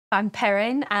I'm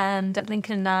Perrin, and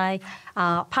Lincoln and I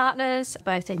are partners,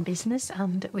 both in business,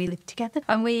 and we live together.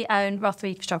 And we own Read Roth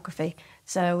Photography.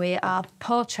 So we are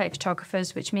portrait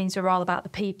photographers, which means we're all about the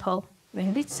people,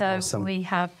 really. So awesome. We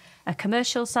have a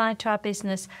commercial side to our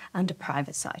business and a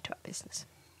private side to our business.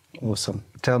 Awesome.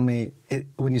 Tell me,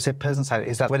 when you say personal side,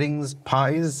 is that weddings,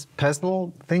 parties,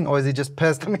 personal thing, or is it just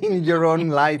personal, I mean, your own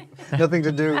life, nothing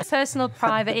to do? Personal,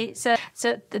 private. So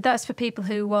that's for people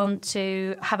who want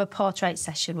to have a portrait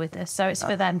session with us. So it's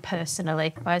for them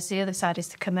personally. Whereas the other side is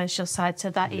the commercial side. So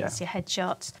that is your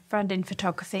headshots, branding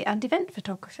photography and event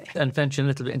photography. And venture a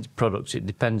little bit into products. It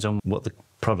depends on what the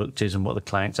product is and what the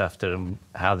client's after and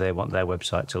how they want their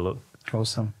website to look.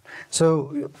 Awesome.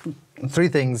 So 3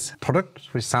 things: product,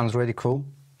 which sounds really cool,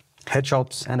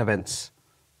 headshots and events.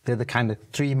 They're the kind of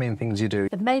 3 main things you do.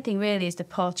 The main thing really is the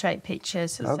portrait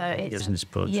pictures. Okay. So it's business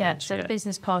portraits. Yeah, so the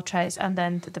business portraits and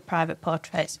then the private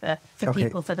portraits for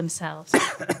people, for themselves.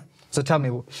 So tell me,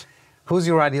 who's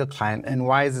your ideal client and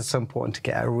why is it so important to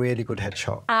get a really good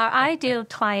headshot? Our ideal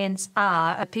clients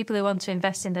are people who want to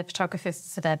invest in the photography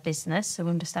for their business, so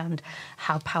understand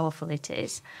how powerful it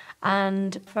is.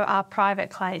 And for our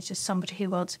private clients, just somebody who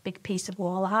wants a big piece of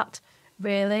wall art,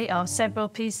 really, or several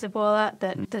pieces of wall art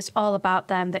that's all about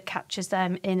them, that captures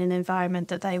them in an environment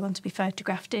that they want to be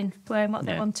photographed in, wearing what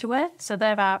they want to wear. So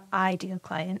they're our ideal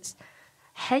clients.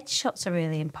 Headshots are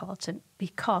really important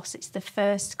because it's the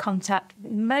first contact,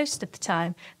 most of the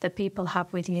time, that people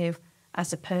have with you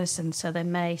as a person. So they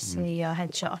may see your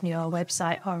headshot on your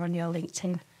website or on your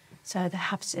LinkedIn. So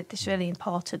it's really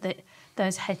important that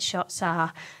those headshots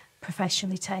are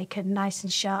professionally taken, nice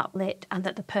and sharp lit, and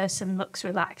that the person looks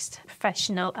relaxed,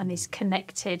 professional, and is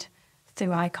connected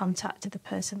through eye contact to the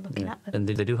person looking at them. And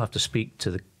they do have to speak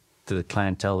to the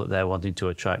clientele that they're wanting to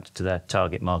attract, to their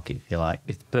target market, if you like.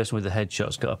 If the person with the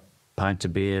headshot's got a pint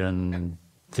of beer and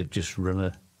they've just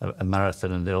run a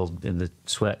marathon and they're all in the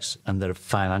sweats and they're a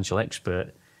financial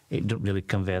expert, it doesn't really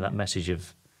convey that message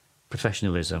of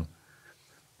professionalism.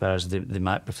 Whereas they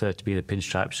might prefer to be in a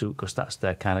pinstripe suit because that's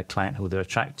their kind of client who they're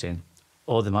attracting.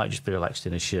 Or they might just be relaxed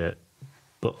in a shirt.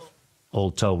 But all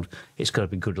told, it's got to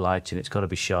be good lighting, it's got to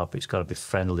be sharp, it's got to be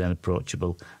friendly and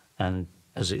approachable. And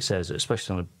as it says,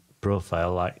 especially on a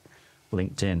profile like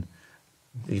LinkedIn,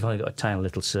 you've only got a tiny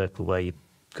little circle where you've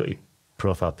got your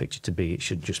profile picture to be. It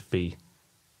should just be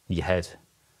your head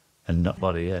and not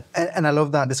body, yeah. And I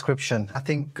love that description. I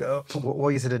think what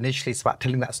you said initially is about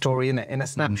telling that story in a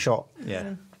snapshot.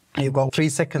 Yeah. You've got 3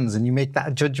 seconds and you make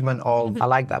that judgment of, I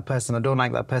like that person, I don't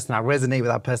like that person, I resonate with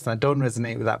that person, I don't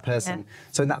resonate with that person. Yeah.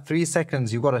 So in that 3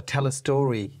 seconds, you've got to tell a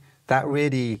story that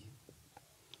really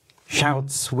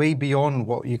shouts way beyond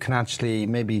what you can actually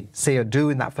maybe say or do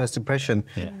in that first impression.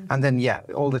 Yeah. And then,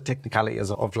 all the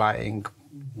technicalities of lighting,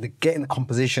 getting the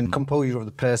composition, composure of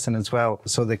the person as well,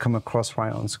 so they come across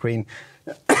right on screen.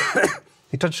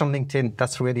 You touched on LinkedIn.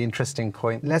 That's a really interesting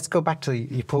point. Let's go back to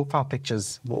your profile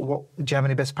pictures. Do you have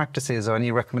any best practices or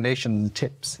any recommendations and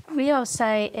tips? We all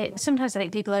say sometimes I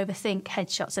think people overthink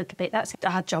headshots a little bit. That's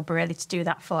our job really, to do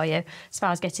that for you, as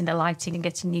far as getting the lighting and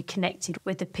getting you connected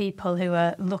with the people who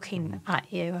are looking at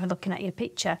you or looking at your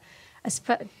picture.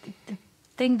 The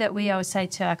thing that we always say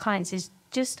to our clients is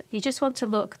you just want to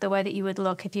look the way that you would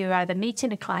look if you were either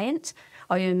meeting a client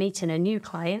or you were meeting a new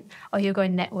client or you're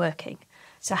going networking.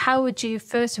 So how would you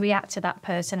first react to that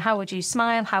person? How would you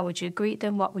smile? How would you greet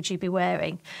them? What would you be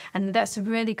wearing? And that's a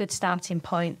really good starting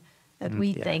point that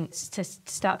we think, to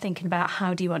start thinking about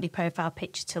how do you want your profile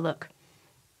picture to look.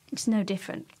 It's no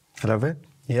different. I love it.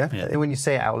 Yeah. When you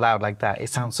say it out loud like that,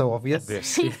 it sounds so obvious.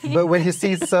 But when you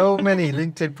see so many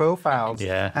LinkedIn profiles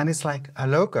and it's like a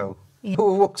logo.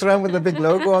 Who walks around with a big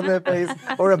logo on their face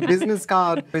or a business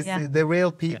card? They're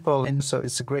real people. And so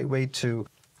it's a great way to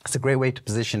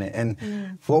position it.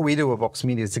 And what we do at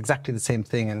BOXmedia is exactly the same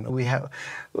thing. And we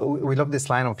love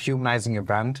this line of humanizing your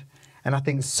brand. And I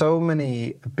think so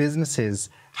many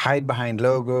businesses hide behind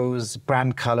logos,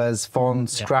 brand colors,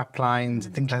 fonts, strap lines,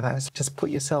 things like that. Just put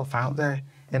yourself out there.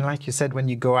 And like you said, when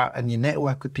you go out and you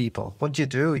network with people, what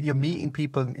do? You're meeting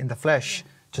people in the flesh.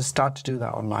 Just start to do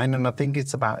that online. And I think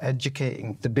it's about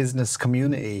educating the business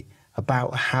community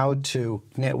about how to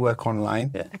network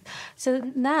online. So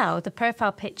now the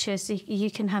profile pictures, you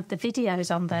can have the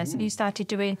videos on there. So you started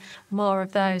doing more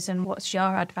of those, and what's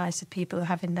your advice to people who are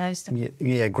having those?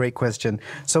 Yeah, great question.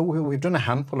 So we've done a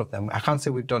handful of them. I can't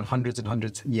say we've done hundreds and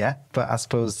hundreds yet, but I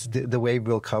suppose the wave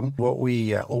will come. What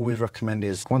we always recommend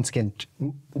is, once again,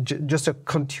 just a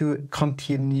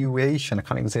continuation, I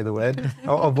can't even say the word,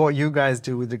 of what you guys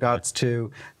do with regards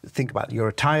to think about your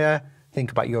attire,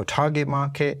 think about your target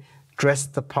market, dress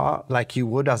the part like you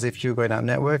would as if you're going out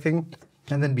networking.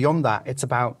 And then beyond that, it's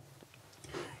about,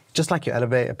 just like your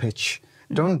elevator pitch,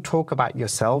 don't talk about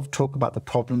yourself, talk about the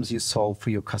problems you solve for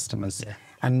your customers. Yeah.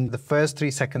 And the first 3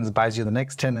 seconds buys you the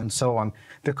next 10 and so on.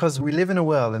 Because we live in a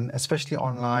world, and especially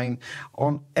online,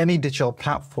 on any digital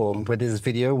platform where there's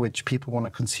video which people want to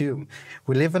consume,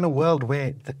 we live in a world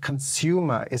where the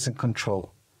consumer is in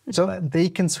control. So they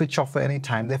can switch off at any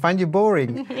time. They find you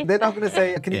boring. They're not going to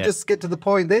say, can you just get to the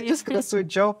point? They're just going to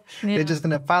switch off. Yeah. They're just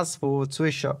going to fast forward,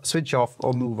 switch off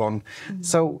or move on.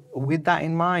 So with that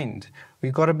in mind,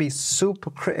 we've got to be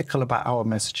super critical about our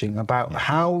messaging, about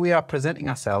how we are presenting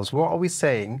ourselves, what are we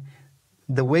saying,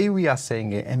 the way we are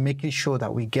saying it, and making sure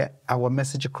that we get our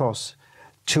message across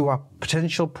to our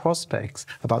potential prospects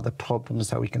about the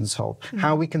problems that we can solve,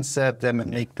 how we can serve them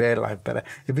and make their life better.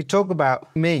 If we talk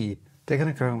about me, they're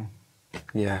going to go,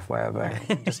 yeah, whatever,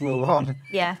 just move on.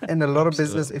 Yeah. And a lot of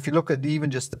business, if you look at even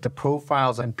just the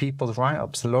profiles and people's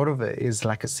write-ups, a lot of it is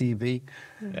like a CV.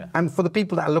 Yeah. And for the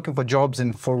people that are looking for jobs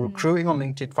and for recruiting on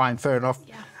LinkedIn, fine, fair enough.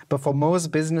 Yeah. But for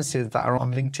most businesses that are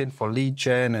on LinkedIn for lead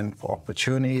gen and for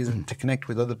opportunities and to connect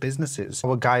with other businesses,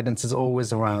 our guidance is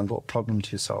always around what problem do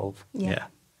you solve. Yeah.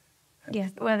 Yeah,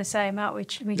 we're the same, aren't we?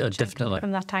 Definitely.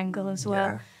 From that angle as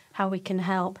well, how we can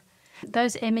help.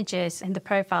 Those images in the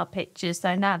profile pictures,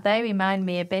 though, now they remind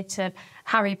me a bit of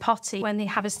Harry Potter when they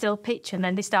have a still picture and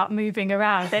then they start moving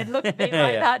around. They look a bit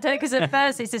like that, don't they? Because at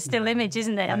first it's a still image,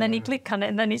 isn't it? And then you click on it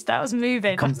and then it starts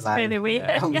moving. That's really weird.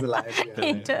 It comes alive.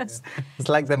 It does. It's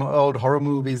like them old horror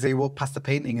movies. You walk past the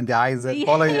painting and the eyes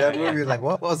follow you. You're like,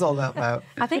 what was all that about?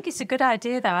 I think it's a good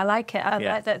idea, though. I like it. I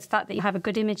like the fact that you have a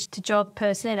good image to draw the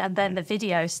person in and then the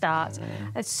video starts.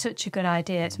 It's such a good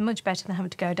idea. It's much better than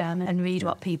having to go down and read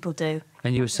what people do.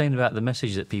 And you were saying about the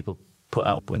message that people put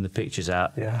out when the picture's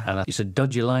out. Yeah. And it's a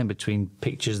dodgy line between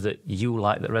pictures that you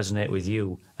like that resonate with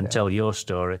you and tell your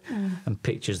story and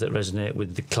pictures that resonate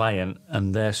with the client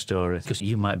and their story. Because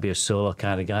you might be a solo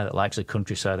kind of guy that likes the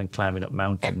countryside and climbing up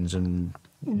mountains and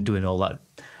doing all that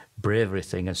bravery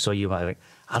thing. And so you might think,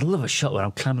 I'd love a shot where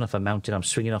I'm climbing off a mountain, I'm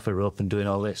swinging off a rope and doing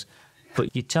all this.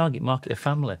 But your target market are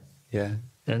family. Yeah.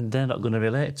 And they're not going to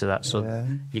relate to that. So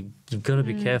you've got to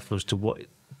be careful as to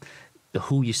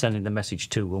who you're sending the message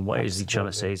to and what it is you're trying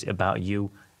to say. Is it about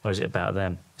you or is it about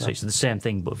them? So it's the same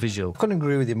thing but visual. I couldn't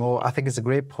agree with you more. I think it's a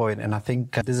great point, and I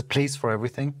think there's a place for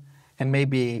everything. And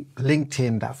maybe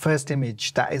LinkedIn, that first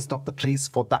image, that is not the place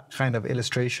for that kind of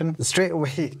illustration. Straight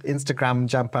away, Instagram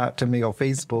jump out to me or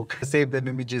Facebook, save them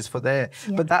images for there.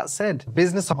 Yeah. But that said,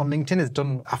 business on LinkedIn is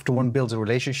done after one builds a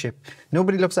relationship.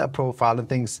 Nobody looks at a profile and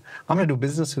thinks, I'm going to do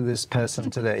business with this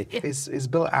person today. It's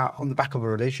built out on the back of a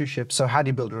relationship. So how do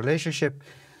you build a relationship?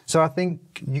 So I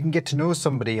think you can get to know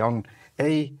somebody on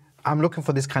I'm looking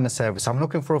for this kind of service. I'm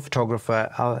looking for a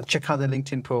photographer. I'll check out their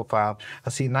LinkedIn profile.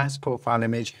 I'll see a nice profile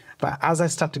image. But as I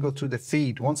start to go through the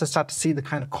feed, once I start to see the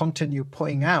kind of content you're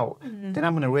putting out, then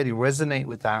I'm going to really resonate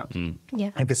with that. Yeah.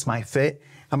 If it's my fit,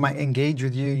 I might engage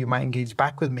with you. You might engage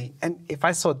back with me. And if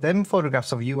I saw them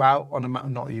photographs of you out on a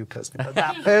mountain, not you personally, but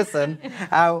that person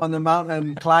out on the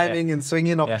mountain climbing and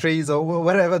swinging off trees or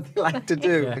whatever they like to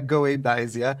do, going, that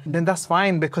is, then that's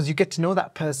fine because you get to know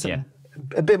that person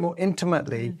a bit more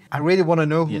intimately. I really want to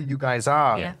know who you guys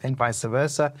are and vice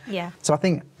versa. Yeah. So I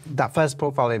think that first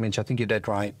profile image, I think you're dead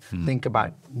right. Think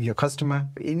about your customer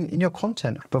in your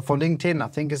content. But for LinkedIn, I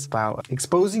think it's about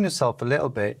exposing yourself a little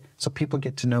bit so people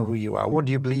get to know who you are. What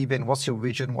do you believe in? What's your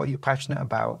vision? What are you passionate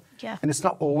about? Yeah. And it's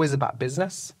not always about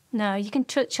business. No, you can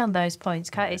touch on those points,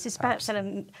 can't it? It's about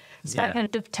kind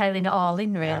of dovetailing it all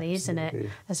in, really, isn't it?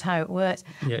 That's how it works.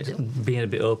 Yeah, it's being a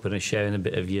bit open and sharing a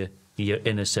bit of your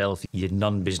inner self, your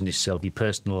non-business self, your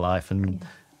personal life, and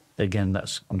again,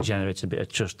 that's generates a bit of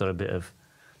trust or a bit of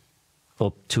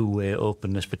two-way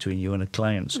openness between you and a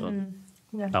client. So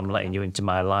I'm letting you into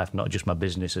my life, not just my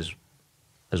business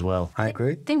as well. I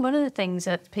agree. I think one of the things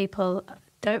that people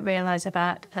don't realise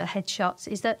about headshots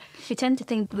is that we tend to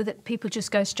think that people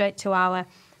just go straight to our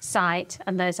site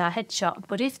and there's our headshot.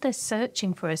 But if they're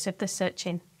searching for us, if they're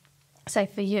searching, say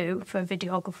for you, for a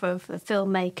videographer, for a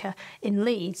filmmaker in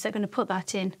Leeds, they're going to put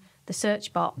that in the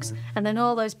search box. And then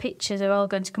all those pictures are all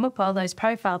going to come up, all those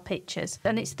profile pictures.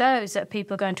 And it's those that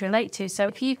people are going to relate to. So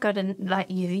if you've got,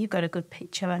 you've got a good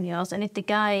picture on yours, and if the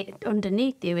guy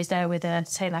underneath you is there with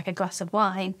say like a glass of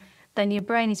wine, then your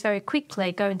brain is very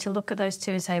quickly going to look at those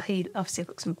two and say, he obviously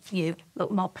looks for you,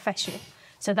 look more professional.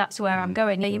 So that's where I'm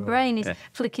going. Your brain is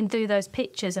flicking through those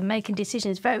pictures and making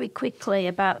decisions very quickly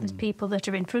about the people that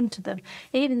are in front of them.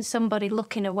 Even somebody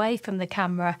looking away from the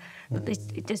camera,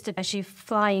 just as you're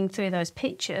flying through those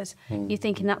pictures, you're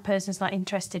thinking that person's not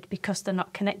interested because they're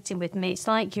not connecting with me. It's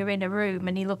like you're in a room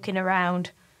and you're looking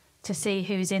around to see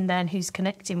who's in there and who's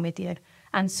connecting with you.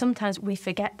 And sometimes we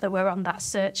forget that we're on that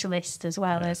search list as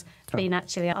well as being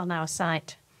actually on our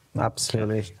site.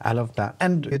 Absolutely. I love that.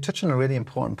 And you touched on a really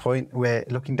important point where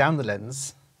looking down the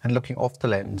lens and looking off the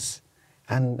lens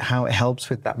and how it helps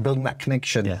with that, building that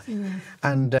connection. Yeah.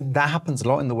 And that happens a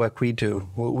lot in the work we do.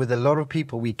 With a lot of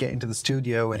people, we get into the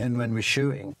studio and when we're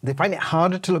shooting, they find it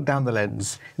harder to look down the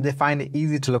lens. They find it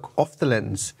easy to look off the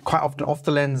lens. Quite often off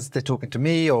the lens, they're talking to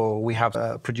me, or we have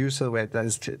a producer where that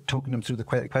is talking them through the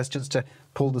questions to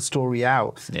pull the story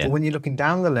out. Yeah. But when you're looking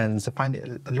down the lens, I find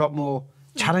it a lot more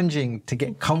challenging to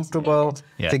get comfortable,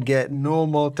 to get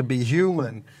normal, to be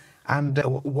human. And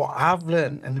what I've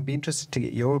learned, and I'd be interested to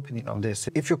get your opinion on this,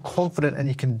 if you're confident and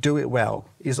you can do it well,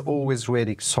 is always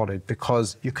really solid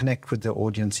because you connect with the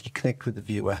audience, you connect with the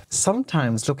viewer.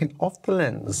 Sometimes looking off the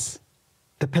lens,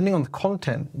 depending on the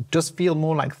content, does feel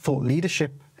more like thought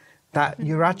leadership, that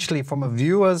you're actually, from a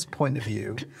viewer's point of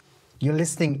view, you're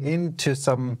listening into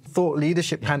some thought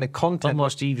leadership kind of content.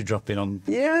 Almost eavesdropping on.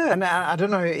 Yeah, and I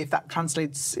don't know if that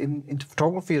translates into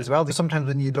photography as well. Sometimes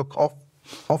when you look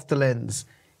off the lens,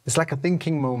 it's like a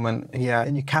thinking moment,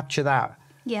 and you capture that.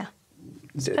 Yeah,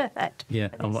 it's perfect. Yeah,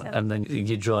 and then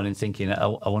you're drawn in thinking, I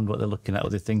wonder what they're looking at, what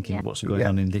they're thinking, what's going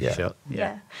on in this shot.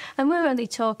 Yeah, and we're only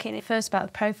talking at first about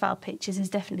the profile pictures is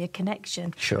definitely a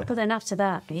connection. Sure. But then after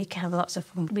that, you can have lots of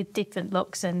fun with different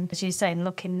looks and, as you're saying,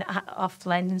 looking off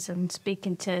lens and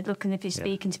looking if you're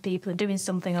speaking to people and doing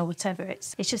something or whatever.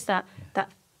 It's just that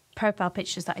profile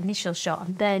pictures, that initial shot,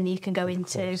 and then you can go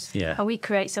into how we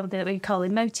create something that we call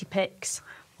emoji pics.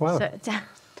 Wow. So,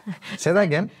 say that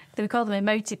again. We call them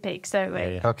emoji pics, don't we?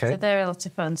 Yeah. Okay. So they're a lot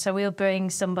of fun. So we'll bring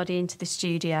somebody into the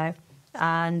studio,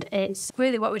 and it's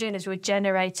really what we're doing is we're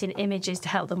generating images to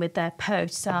help them with their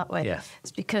posts, aren't we? Yeah.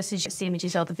 It's because it's the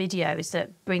images or the videos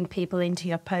that bring people into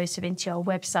your post or into your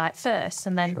website first,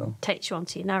 and then takes you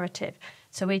onto your narrative.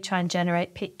 So we try and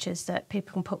generate pictures that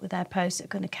people can put with their posts that are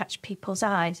going to catch people's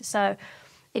eyes. So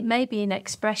it may be an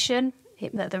expression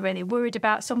that they're really worried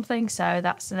about something, so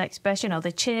that's an expression, or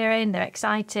they're cheering, they're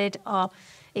excited, or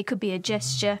it could be a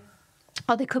gesture,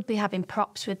 or they could be having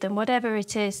props with them, whatever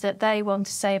it is that they want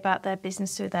to say about their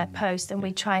business through their post, and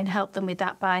we try and help them with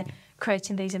that by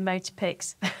creating these emoji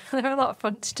pics. They're a lot of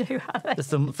fun to do, aren't they?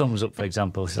 The thumbs up, for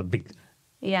example, is a big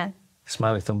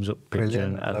smiley thumbs up picture.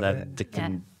 Brilliant. And then they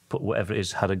can put whatever it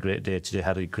is, had a great day today,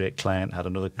 had a great client, had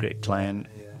another great client.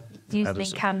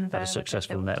 Using Canva. Had a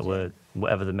successful network,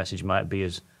 whatever the message might be,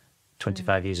 is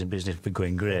 25 years in business, we're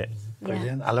going great.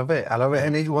 Brilliant. I love it.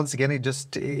 And once again,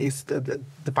 the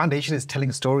foundation is telling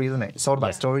a story, isn't it? It's all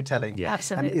about storytelling. Yeah.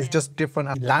 Absolutely. And it's just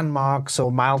different landmarks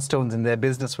or milestones in their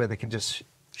business where they can just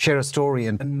share a story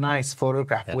and a nice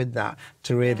photograph with that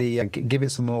to really give it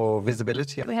some more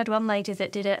visibility. We had one lady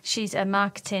that did it. She's a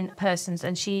marketing person,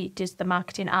 and she does the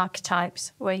marketing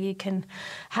archetypes, where you can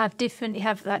have different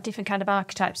kind of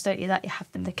archetypes, don't you? That you have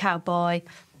the cowboy,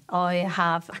 or you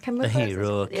have the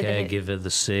hero, caregiver, the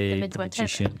sage, the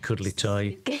magician, cuddly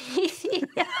toy.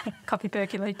 Coffee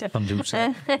percolator.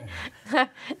 Conducer.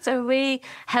 So we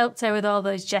helped her with all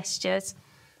those gestures,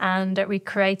 and we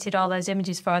created all those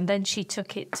images for her. And then she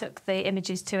took the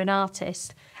images to an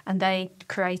artist, and they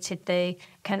created the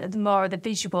kind of more of the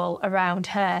visual around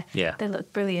her. Yeah. They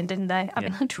looked brilliant, didn't they? I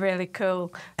mean, it looked really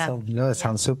cool. So, it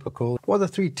sounds super cool. What are the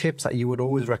 3 tips that you would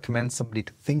always recommend somebody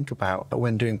to think about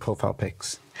when doing profile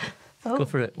pics? Go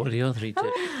for it. What are your 3 tips?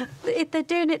 If they're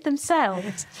doing it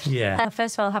themselves,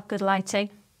 first of all, have good lighting.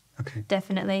 Okay.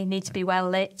 Definitely need to be well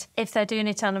lit. If they're doing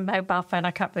it on a mobile phone,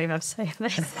 I can't believe I'm saying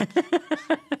this.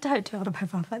 Don't do it on a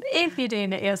mobile phone. If you're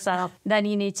doing it yourself, then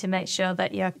you need to make sure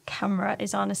that your camera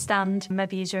is on a stand.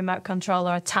 Maybe use a remote control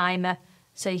or a timer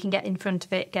so you can get in front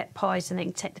of it, get poised, and then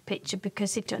you can take the picture.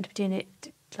 Because if you don't want to be doing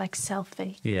it like a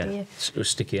selfie,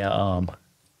 Stick it out arm.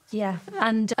 Yeah,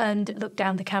 and look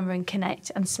down the camera and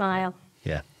connect and smile.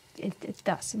 Yeah.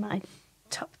 That's my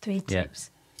top 3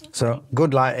 tips. So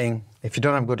good lighting. If you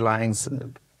don't have good lighting,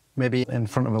 maybe in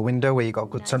front of a window where you got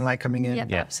good sunlight coming in.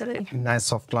 Yep, absolutely. Nice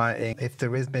soft lighting. If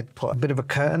there is, maybe put a bit of a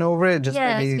curtain over it. Just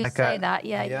maybe like say that.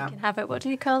 You can have it. What do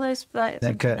you call those? Like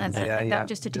curtains.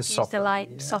 Just to diffuse the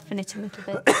light, soften it a little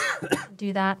bit.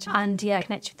 Do that, and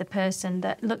connect with the person.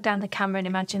 That look down the camera and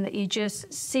imagine that you're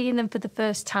just seeing them for the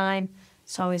first time.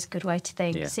 It's always a good way to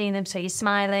think. Seeing them, so you're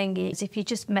smiling. As if you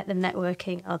just met them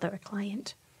networking, or they're a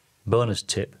client. Bonus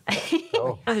tip.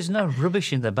 There's no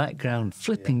rubbish in the background.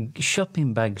 Flipping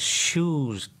shopping bags,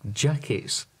 shoes,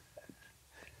 jackets.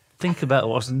 Think about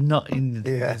what's not in...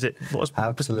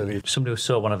 Absolutely. Somebody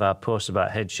saw one of our posts about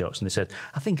headshots and they said,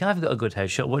 I think I've got a good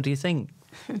headshot. What do you think?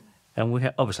 And we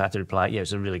obviously had to reply, yeah,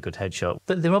 it's a really good headshot.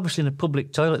 But they're obviously in a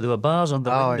public toilet. There were bars on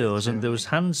the windows and there was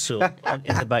hand soap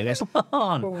in the back there. Come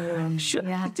on.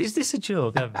 Is this a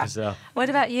joke? What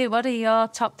about you? What are your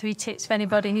top 3 tips for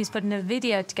anybody who's putting a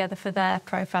video together for their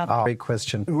profile? Oh, great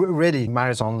question. Really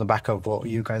marries on the back of what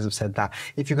you guys have said, that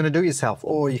if you're going to do it yourself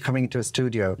or you're coming into a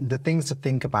studio, the things to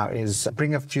think about is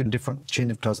bring a few different chain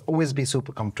of clothes. Always be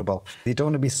super comfortable. You don't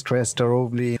want to be stressed or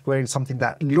overly wearing something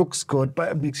that looks good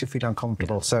but it makes you feel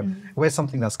uncomfortable. So wear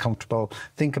something that's comfortable.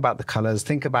 Think about the colors.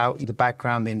 Think about the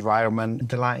background, the environment.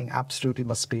 The lighting absolutely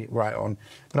must be right on.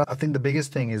 But I think the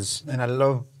biggest thing is, and I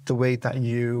love the way that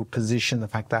you position the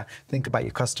fact that think about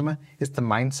your customer, is the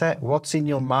mindset. What's in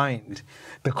your mind?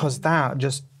 Because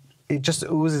it just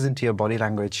oozes into your body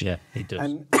language. Yeah, it does.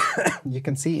 And you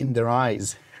can see in their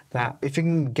eyes that if you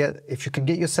can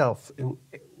get yourself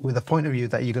with a point of view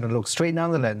that you're going to look straight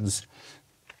down the lens,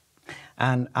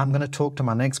 and I'm going to talk to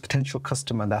my next potential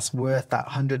customer that's worth that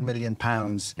 £100 million.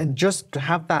 And just to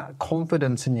have that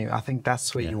confidence in you, I think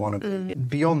that's where you want to be.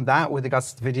 Beyond that, with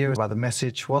regards to the video, about the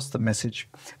message, what's the message?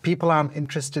 People aren't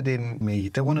interested in me.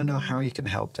 They want to know how you can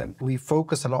help them. We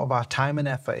focus a lot of our time and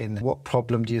effort in what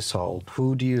problem do you solve?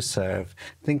 Who do you serve?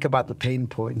 Think about the pain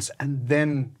points and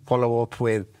then follow up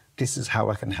with, this is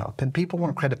how I can help. And people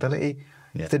want credibility.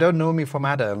 Yeah. If they don't know me from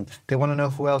Adam, they want to know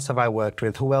who else have I worked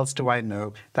with, who else do I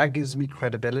know. That gives me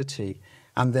credibility.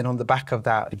 And then on the back of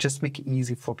that, just make it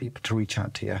easy for people to reach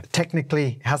out to you.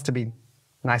 Technically, it has to be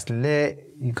nicely lit.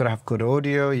 You've got to have good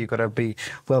audio. You've got to be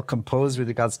well composed with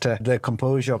regards to the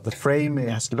composure of the frame. It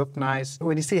has to look nice.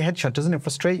 When you see a headshot, doesn't it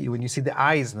frustrate you when you see the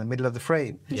eyes in the middle of the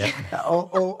frame? Yeah.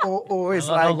 or it's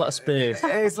like... all that space.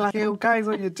 It's like, yo, guys,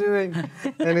 what are you doing?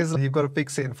 And it's like, you've got to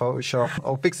fix it in Photoshop.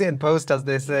 Or fix it in post, as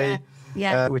they say.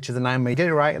 Yeah. Which is a nightmare. Get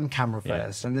it right on camera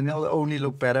first, and then it'll only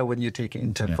look better when you take it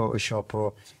into Photoshop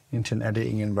or into an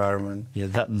editing environment. Yeah,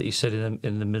 that you said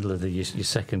in the middle of your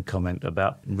second comment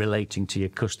about relating to your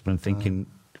customer and thinking,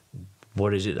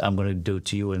 what is it I'm going to do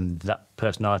to you? And that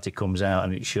personality comes out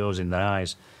and it shows in their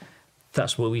eyes.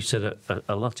 That's what we've said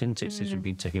a lot into it since we've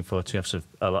been taking photographs of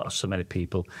so many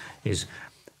people, is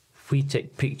if we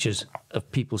take pictures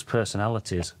of people's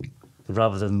personalities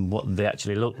rather than what they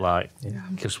actually look like.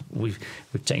 Because we've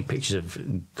taken pictures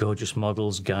of gorgeous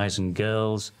models, guys and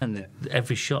girls, and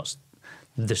every shot's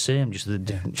the same, just a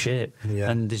different shape.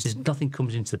 And there's nothing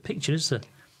comes into the picture, is there?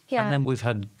 And then we've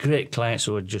had great clients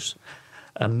who are just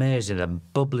amazing and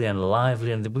bubbly and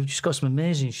lively, and we've just got some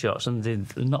amazing shots, and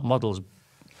they're not models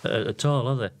at all,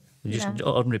 are they? They're just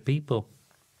ordinary people.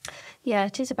 Yeah,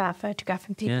 it is about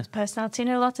photographing people's personality. You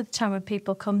know, a lot of the time when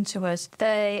people come to us,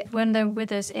 when they're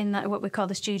with us in what we call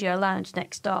the studio lounge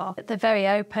next door, they're very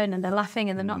open and they're laughing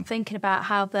and they're not thinking about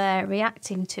how they're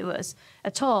reacting to us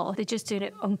at all. They're just doing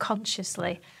it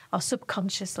unconsciously or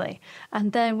subconsciously.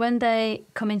 And then when they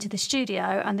come into the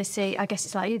studio and they see, I guess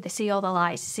it's like you, they see all the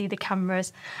lights, they see the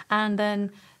cameras, and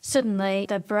then suddenly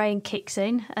their brain kicks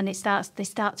in and they start to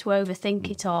overthink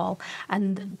it all,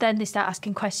 and then they start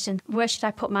asking questions. Where should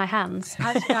I put my hands?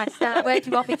 How should I start? Where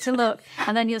do you want me to look?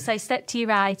 And then you'll say, step to your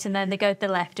right, and then they go to the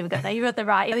left, and we go, no, you're at the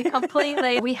right.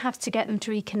 We have to get them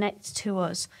to reconnect to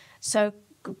us. So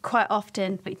quite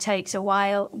often it takes a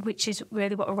while, which is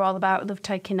really what we're all about. We love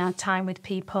taking our time with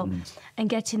people and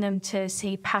getting them to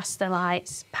see past the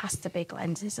lights, past the big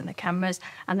lenses and the cameras,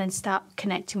 and then start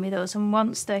connecting with us. And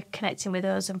once they're connecting with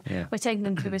us, and we're taking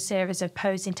them through a series of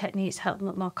posing techniques to help them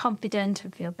look more confident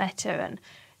and feel better, and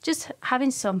just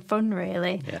having some fun,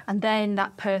 really. And then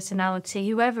that personality,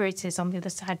 whoever it is on the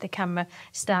other side of the camera,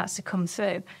 starts to come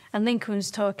through. And Lincoln was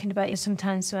talking about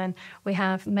sometimes when we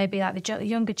have maybe like the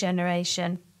younger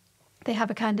generation, they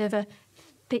have a kind of a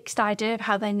fixed idea of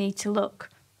how they need to look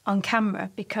on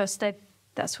camera because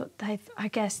that's what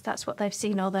they've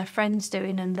seen all their friends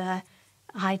doing and their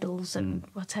idols and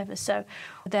whatever. So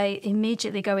they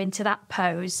immediately go into that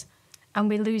pose, and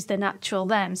we lose the natural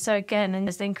them. So again, and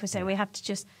as Lincoln said, we have to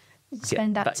just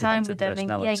spend that time with them and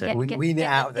get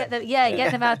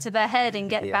them out of their head and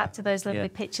get back to those lovely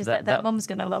pictures that mum's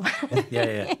going to love.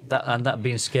 That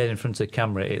being scared in front of the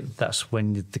camera, that's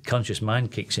when the conscious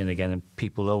mind kicks in again, and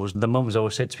the mums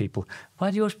always said to people,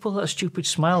 why do you always pull that stupid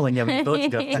smile when you have a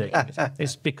photograph taken?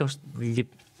 It's because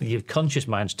your conscious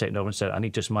mind's taken over and said, I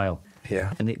need to smile.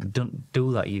 And it don't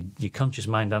do that. Your conscious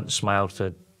mind hasn't smiled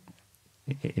for,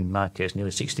 in my case,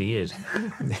 nearly 60 years.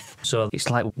 So it's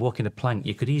like walking a plank.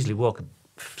 You could easily walk a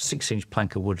 6-inch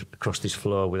plank of wood across this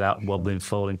floor without wobbling,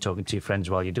 falling, talking to your friends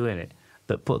while you're doing it.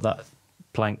 But put that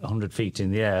plank 100 feet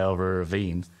in the air over a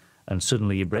ravine, and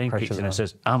suddenly your brain kicks in and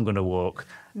says, I'm going to walk.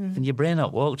 And your brain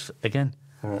not walked again,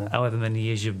 however many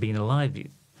years you've been alive.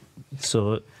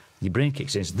 So your brain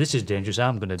kicks in. This is dangerous.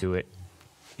 I'm going to do it.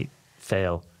 It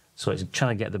fail. So it's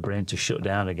trying to get the brain to shut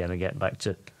down again and get back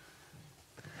to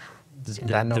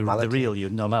the real you,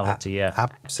 normality. Yeah,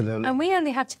 absolutely. And we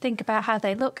only have to think about how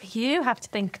they look. You have to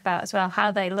think about as well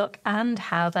how they look and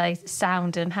how they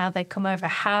sound and how they come over.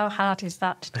 How hard is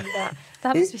that to do that?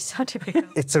 That must be so difficult.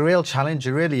 It's a real challenge,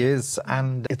 it really is.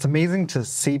 And it's amazing to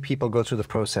see people go through the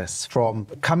process from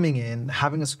coming in,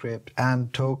 having a script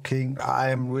and talking,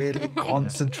 I am really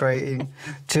concentrating,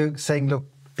 to saying, look,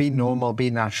 be normal,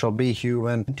 be natural, be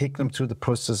human, and take them through the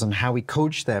process and how we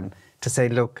coach them to say,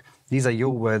 look, these are your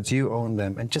words, you own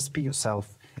them, and just be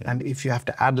yourself. Yeah. And if you have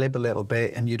to ad-lib a little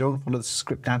bit and you don't follow the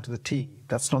script down to the T,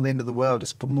 that's not the end of the world.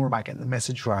 It's more about getting the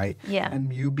message right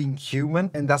and you being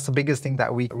human. And that's the biggest thing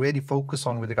that we really focus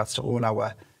on with regards to all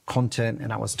our content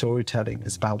and our storytelling.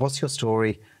 It's about what's your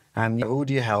story and who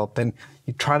do you help? And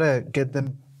you try to get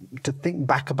them to think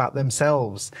back about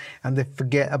themselves, and they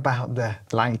forget about the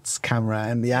lights, camera,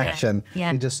 and the action.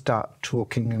 They just start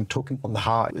talking, and talking from the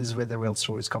heart is where the real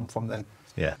stories come from then.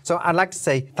 Yeah. So I'd like to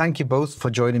say thank you both for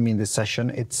joining me in this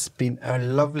session. It's been a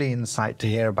lovely insight to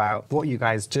hear about what you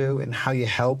guys do and how you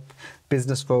help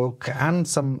business folk, and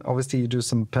obviously you do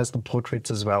some personal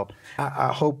portraits as well. I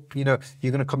hope, you're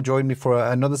going to come join me for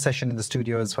another session in the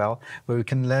studio as well, where we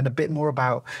can learn a bit more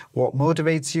about what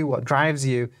motivates you, what drives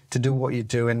you to do what you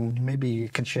do, and maybe you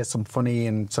can share some funny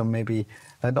and some maybe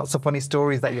not so funny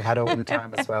stories that you had over the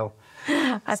time as well.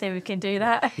 I think we can do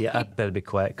that. Yeah, I'd better be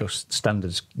quiet because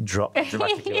standards drop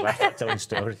dramatically when I start telling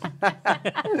stories.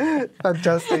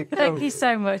 Fantastic. Thank you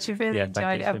so much. We've really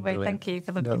enjoyed it, haven't we? Thank you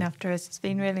for looking after us. It's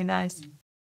been really nice.